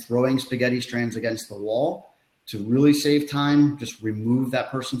 again, throwing spaghetti strands against the wall, to really save time, just remove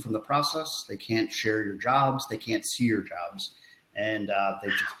that person from the process. They can't share your jobs. They can't see your jobs. And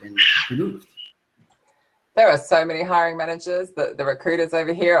they've just been removed. There are so many hiring managers that the recruiters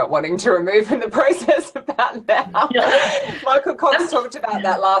over here are wanting to remove from the process about now. Yeah. Michael Cox talked about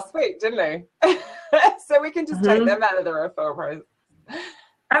that last week, didn't he? So we can just take them out of the referral process.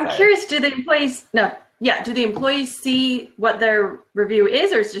 I'm curious, do the employees see what their review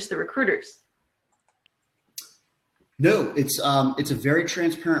is, or is it just the recruiters? No, it's a very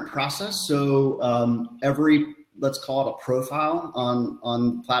transparent process. So let's call it a profile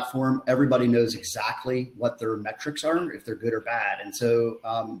on the platform. Everybody knows exactly what their metrics are, if they're good or bad. And so,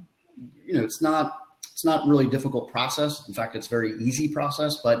 it's not really a difficult process. In fact, it's a very easy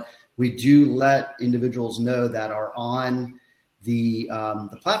process, but we do let individuals know that are on the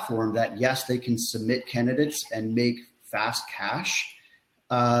platform that, yes, they can submit candidates and make fast cash,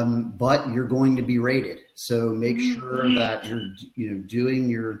 but you're going to be rated. So make sure that you're doing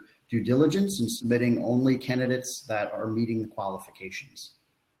your due diligence and submitting only candidates that are meeting the qualifications.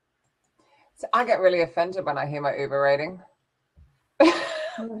 So I get really offended when I hear my Uber rating.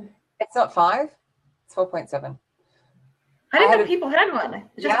 It's not 5, it's 4.7. I didn't know people had one. I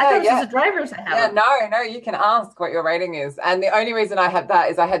thought it was the drivers that have it. No, you can ask what your rating is. And the only reason I had that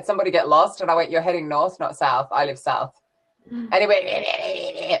is I had somebody get lost and I went, you're heading north, not south. I live south.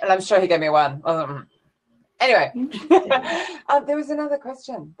 Anyway, and I'm sure he gave me a 1. Anyway, there was another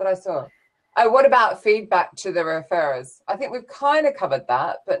question that I saw. Oh, what about feedback to the referrers? I think we've kind of covered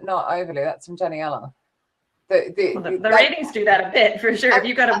that, but not overly. That's from Daniela. The ratings do that a bit, for sure. If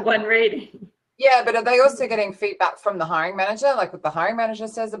you got a 1 rating. Yeah, but are they also getting feedback from the hiring manager, like what the hiring manager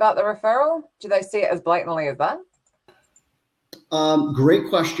says about the referral? Do they see it as blatantly as that? Great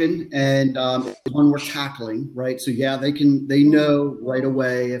question, and one we're tackling, right? So yeah, they know right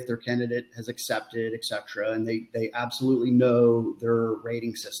away if their candidate has accepted, et cetera, and they absolutely know their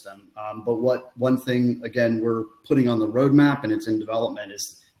rating system. But one thing, again, we're putting on the roadmap and it's in development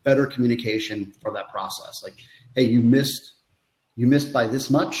is better communication for that process. Like, hey, you missed by this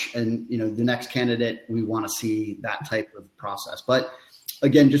much, and the next candidate, we want to see that type of process. But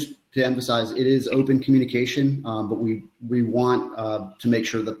again, just to emphasize, it is open communication, but we want to make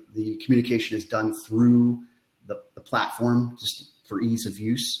sure that the communication is done through the platform, just for ease of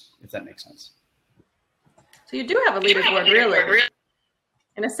use, if that makes sense. So you do have a leaderboard, really,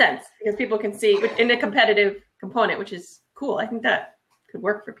 in a sense, because people can see in a competitive component, which is cool. I think that could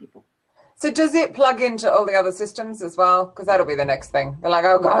work for people. So does it plug into all the other systems as well? Because that'll be the next thing. They're like,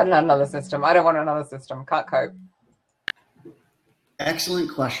 oh God, not another system. I don't want another system. Can't cope.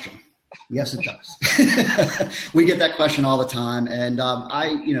 Excellent question. Yes, it does. We get that question all the time. And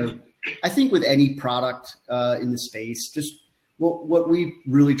I think with any product in the space, just what we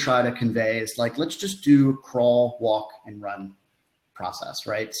really try to convey is like, let's just do a crawl, walk, and run process,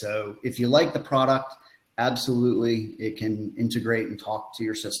 right? So if you like the product, absolutely, it can integrate and talk to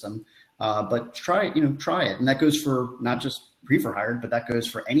your system. But try it. And that goes for not just Preferhired, but that goes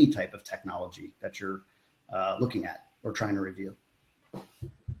for any type of technology that you're looking at or trying to review.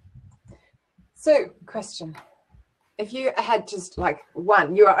 So, question. If you had just like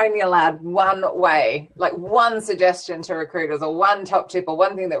you are only allowed one way, like one suggestion to recruiters or one top tip or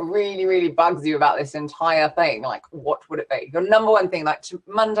one thing that really, really bugs you about this entire thing, like what would it be? Your number one thing, like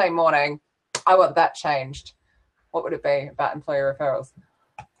Monday morning, I want that changed. What would it be about employee referrals?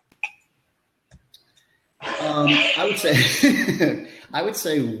 I would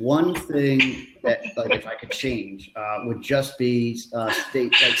say one thing that, like, if I could change, would just be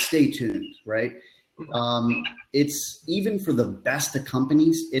stay tuned, right? It's even for the best of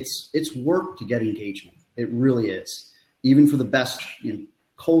companies, it's work to get engagement. It really is. Even for the best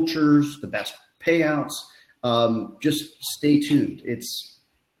cultures, the best payouts, just stay tuned. It's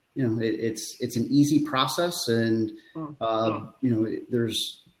an easy process, and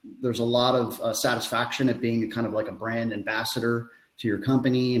there's a lot of satisfaction at being kind of like a brand ambassador to your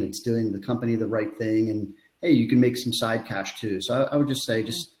company, and it's doing the company the right thing. And hey, you can make some side cash too. So I would just say,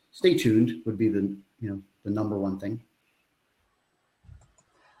 just stay tuned would be the number one thing.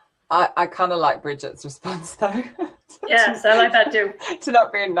 I kind of like Bridget's response though. Yes, I like that too. To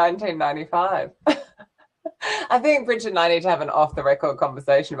not be in 1995. I think Bridget and I need to have an off-the-record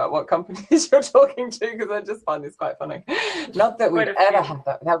conversation about what companies you're talking to, because I just find this quite funny. Not that we'd ever have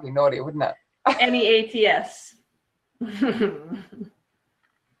that. That would be naughty, wouldn't it? Any ATS.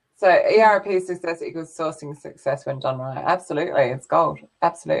 So ERP success equals sourcing success when done right. Absolutely. It's gold.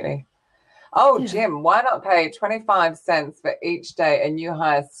 Absolutely. Oh, yeah. Jim, why not pay 25 cents for each day a new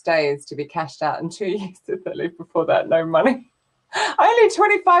hire stays to be cashed out in 2 years if they leave before that? No money. Only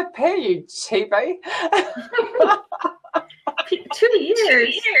 25p, you cheapie. 2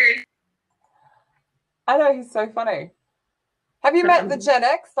 years. I know, he's so funny. Have you met the Gen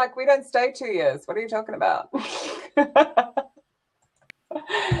X? Like, we don't stay 2 years. What are you talking about?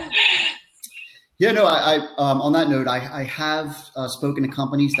 Yeah, no, I on that note, I have spoken to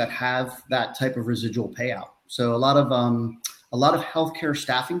companies that have that type of residual payout. So a lot of healthcare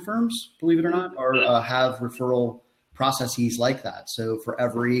staffing firms, believe it or not, have referral processes like that. So for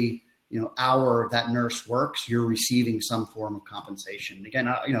every hour that nurse works, you're receiving some form of compensation.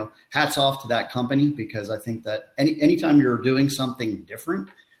 Again, hats off to that company, because I think that anytime you're doing something different,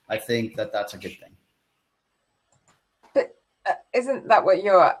 I think that that's a good thing. But isn't that what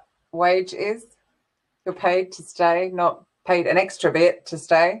your wage is? You're paid to stay, not paid an extra bit to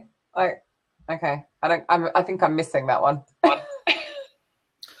stay. Like, okay, I think I'm missing that one.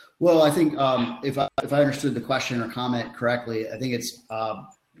 Well, I think if I understood the question or comment correctly, I think it's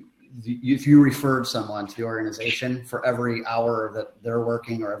if you referred someone to the organization, for every hour that they're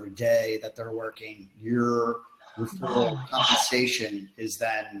working or every day that they're working, your referral compensation is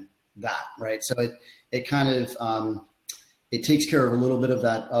then that, right? So it kind of, it takes care of a little bit of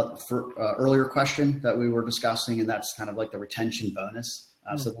that earlier question that we were discussing, and that's kind of like the retention bonus.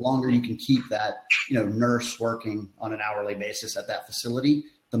 So the longer you can keep that, nurse working on an hourly basis at that facility,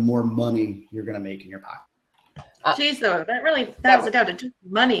 the more money you're going to make in your pocket. Geez, though, that really narrows it down to just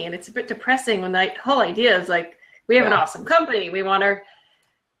money, and it's a bit depressing when the whole idea is like, we have an awesome company, we want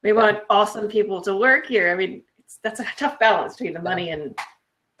awesome people to work here. I mean, that's a tough balance between the money and.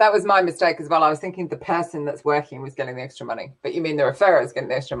 That was my mistake as well. I was thinking the person that's working was getting the extra money, but you mean the referrer is getting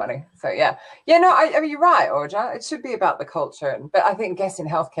the extra money. So yeah. No, I mean, you're right, Audra. It should be about the culture. But I think in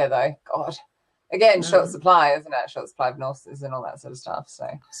healthcare though, God, again, short supply, isn't it? Short supply of nurses and all that sort of stuff. So.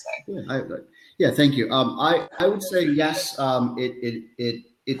 Yeah, thank you. I would say yes.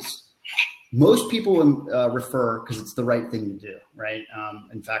 It's most people refer because it's the right thing to do, right?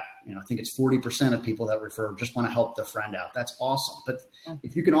 In fact, I think it's 40% of people that refer just want to help their friend out. That's awesome. But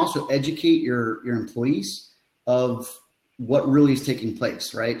if you can also educate your employees of what really is taking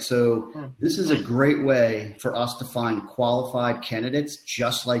place, right? So this is a great way for us to find qualified candidates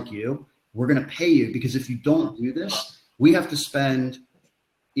just like you. We're going to pay you because if you don't do this, we have to spend,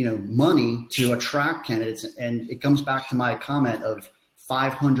 money to attract candidates. And it comes back to my comment of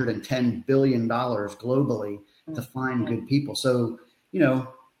 $510 billion globally to find good people. So,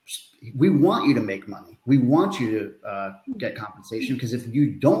 we want you to make money. We want you to get compensation, because if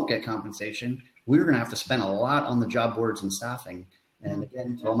you don't get compensation, we're going to have to spend a lot on the job boards and staffing. And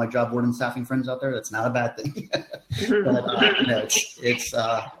again, to all my job board and staffing friends out there, that's not a bad thing. But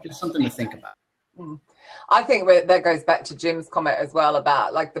it's something to think about. I think that goes back to Jim's comment as well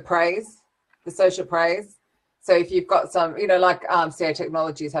about like the social praise. So if you've got some, like CA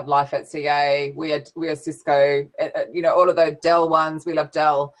Technologies have Life at CA, we are Cisco, all of those Dell ones, we love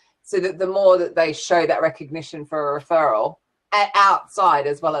Dell. So that the more that they show that recognition for a referral outside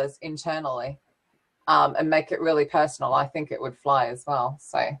as well as internally, and make it really personal, I think it would fly as well.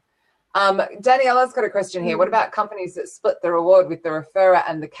 So Daniela's got a question here. What about companies that split the reward with the referrer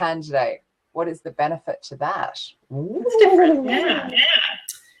and the candidate? What is the benefit to that? It's different. Yeah.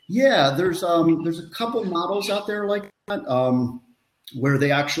 Yeah, there's a couple models out there like that where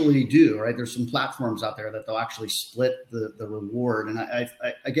they actually do, right? There's some platforms out there that they'll actually split the reward. And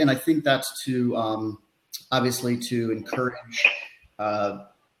I think that's to obviously to encourage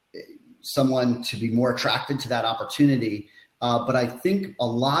someone to be more attracted to that opportunity. But I think a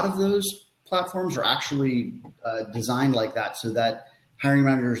lot of those platforms are actually designed like that so that hiring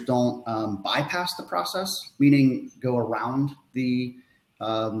managers don't bypass the process, meaning go around the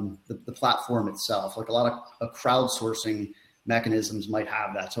platform itself. Like a lot of crowdsourcing mechanisms might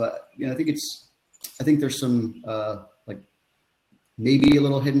have that. So I think there's some like maybe a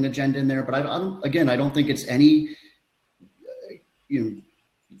little hidden agenda in there, but I don't think it's any,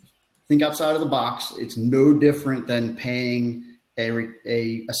 think outside of the box. It's no different than paying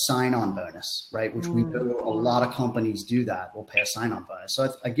a sign-on bonus, right? Which we know a lot of companies do that. We'll pay a sign-on bonus.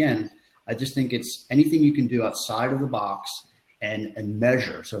 So I just think it's anything you can do outside of the box and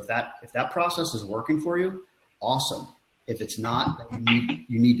measure. So if that process is working for you, awesome. If it's not,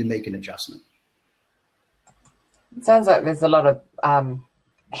 you need to make an adjustment. It sounds like there's a lot of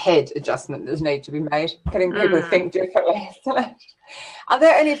head adjustment that need to be made, getting people to think differently. Are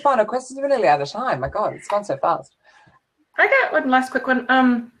there any final questions? We're nearly out of time. My God, it's gone so fast. I got one last quick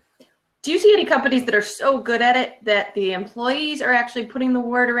one. Do you see any companies that are so good at it that the employees are actually putting the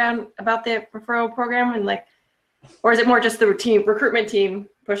word around about the referral program, and or is it more just the recruitment team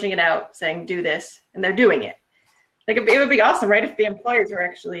pushing it out, saying do this, and they're doing it? It would be awesome, right, if the employers were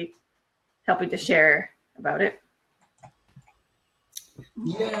actually helping to share about it.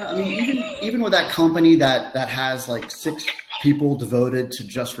 Yeah, I mean, even with that company that has like 6 people devoted to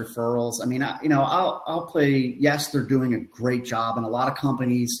just referrals, I mean, I'll play. Yes, they're doing a great job, and a lot of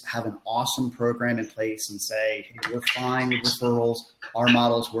companies have an awesome program in place and say, hey, we're fine with referrals. Our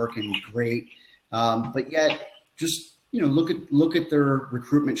model's working great, but yet just look at their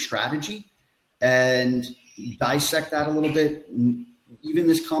recruitment strategy and dissect that a little bit. Even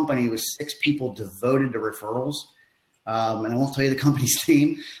this company with 6 people devoted to referrals. And I won't tell you the company's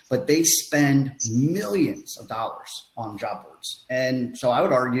name, but they spend millions of dollars on job boards. And so I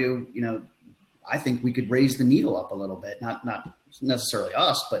would argue, I think we could raise the needle up a little bit, not necessarily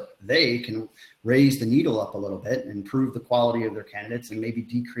us, but they can raise the needle up a little bit and improve the quality of their candidates and maybe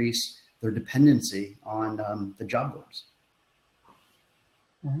decrease their dependency on the job boards.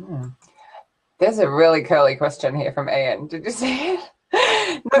 There's a really curly question here from Ian. Did you see it?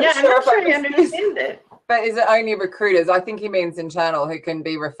 I'm not sure I understand it. But is it only recruiters? I think he means internal who can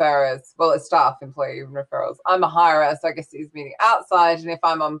be referrers. Well, a staff employee, even referrals. I'm a hirer, so I guess he's meaning outside. And if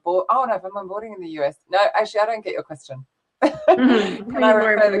I'm on board, if I'm onboarding in the US. No, actually, I don't get your question. Can I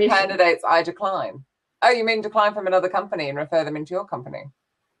refer the candidates I decline? Oh, you mean decline from another company and refer them into your company?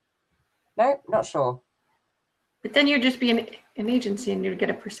 No, not sure. But then you'd just be an agency and you'd get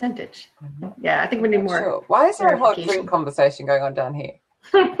a percentage. Yeah, I think we need more. Sure. Why is there a whole drink conversation going on down here?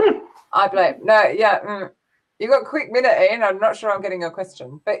 I blame. No, yeah. You got a quick minute in. I'm not sure I'm getting your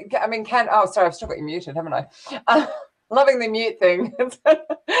question. But, I mean, sorry, I've still got you muted, haven't I? Loving the mute thing.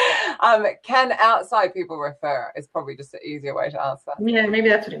 Can outside people refer is probably just an easier way to answer. Yeah, maybe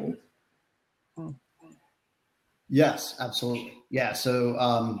that's what it means. Yes, absolutely. Yeah, so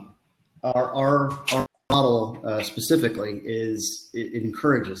our model specifically it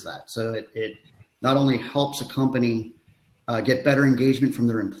encourages that. So it not only helps a company get better engagement from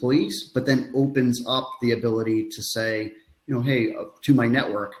their employees, but then opens up the ability to say, hey, to my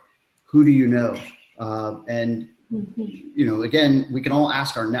network, who do you know? And, again, we can all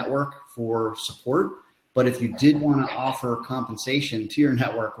ask our network for support, but if you did want to offer compensation to your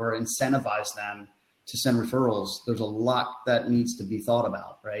network or incentivize them to send referrals, there's a lot that needs to be thought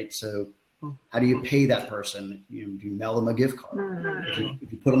about, right? So how do you pay that person? Do you mail them a gift card?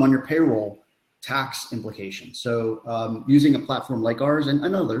 If you put them on your payroll, tax implications. So using a platform like ours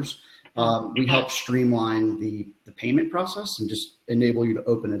and others, we help streamline the payment process and just enable you to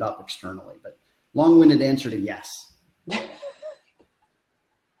open it up externally. But long-winded answer to yes. I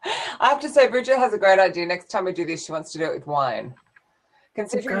have to say, Bridget has a great idea. Next time we do this, she wants to do it with wine.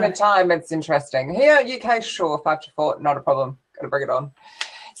 Considering the time, it's interesting. Here, UK, sure, 5 to 4, not a problem. Got to bring it on.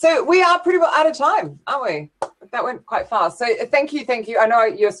 So we are pretty well out of time, aren't we? That went quite fast. So thank you. I know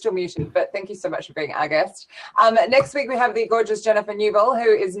you're still muted, but thank you so much for being our guest. Next week, we have the gorgeous Jennifer Newell, who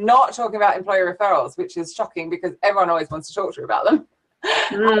is not talking about employee referrals, which is shocking because everyone always wants to talk to her about them.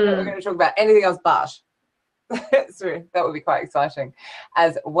 We're going to talk about anything else but. So that would be quite exciting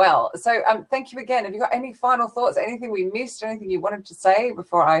as well. So thank you again. Have you got any final thoughts, anything we missed, anything you wanted to say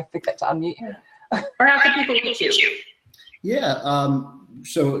before I forget to unmute you? Or how can people reach you? Yeah.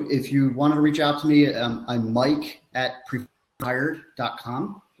 So if you wanted to reach out to me, I'm Mike at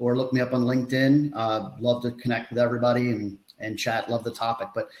Preferhired.com or look me up on LinkedIn. Love to connect with everybody and chat. Love the topic.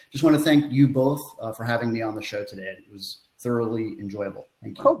 But just want to thank you both for having me on the show today. It was thoroughly enjoyable.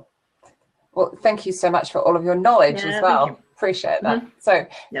 Thank you. Cool. Well, thank you so much for all of your knowledge as well. Appreciate that. So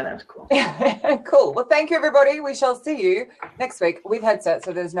yeah, that was cool. Cool. Well, thank you, everybody. We shall see you next week with headsets,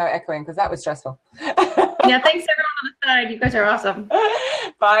 so there's no echoing because that was stressful. Yeah, thanks everyone on the side. You guys are awesome.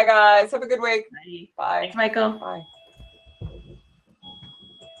 Bye, guys. Have a good week. Bye. Bye. Thanks, Michael. Bye.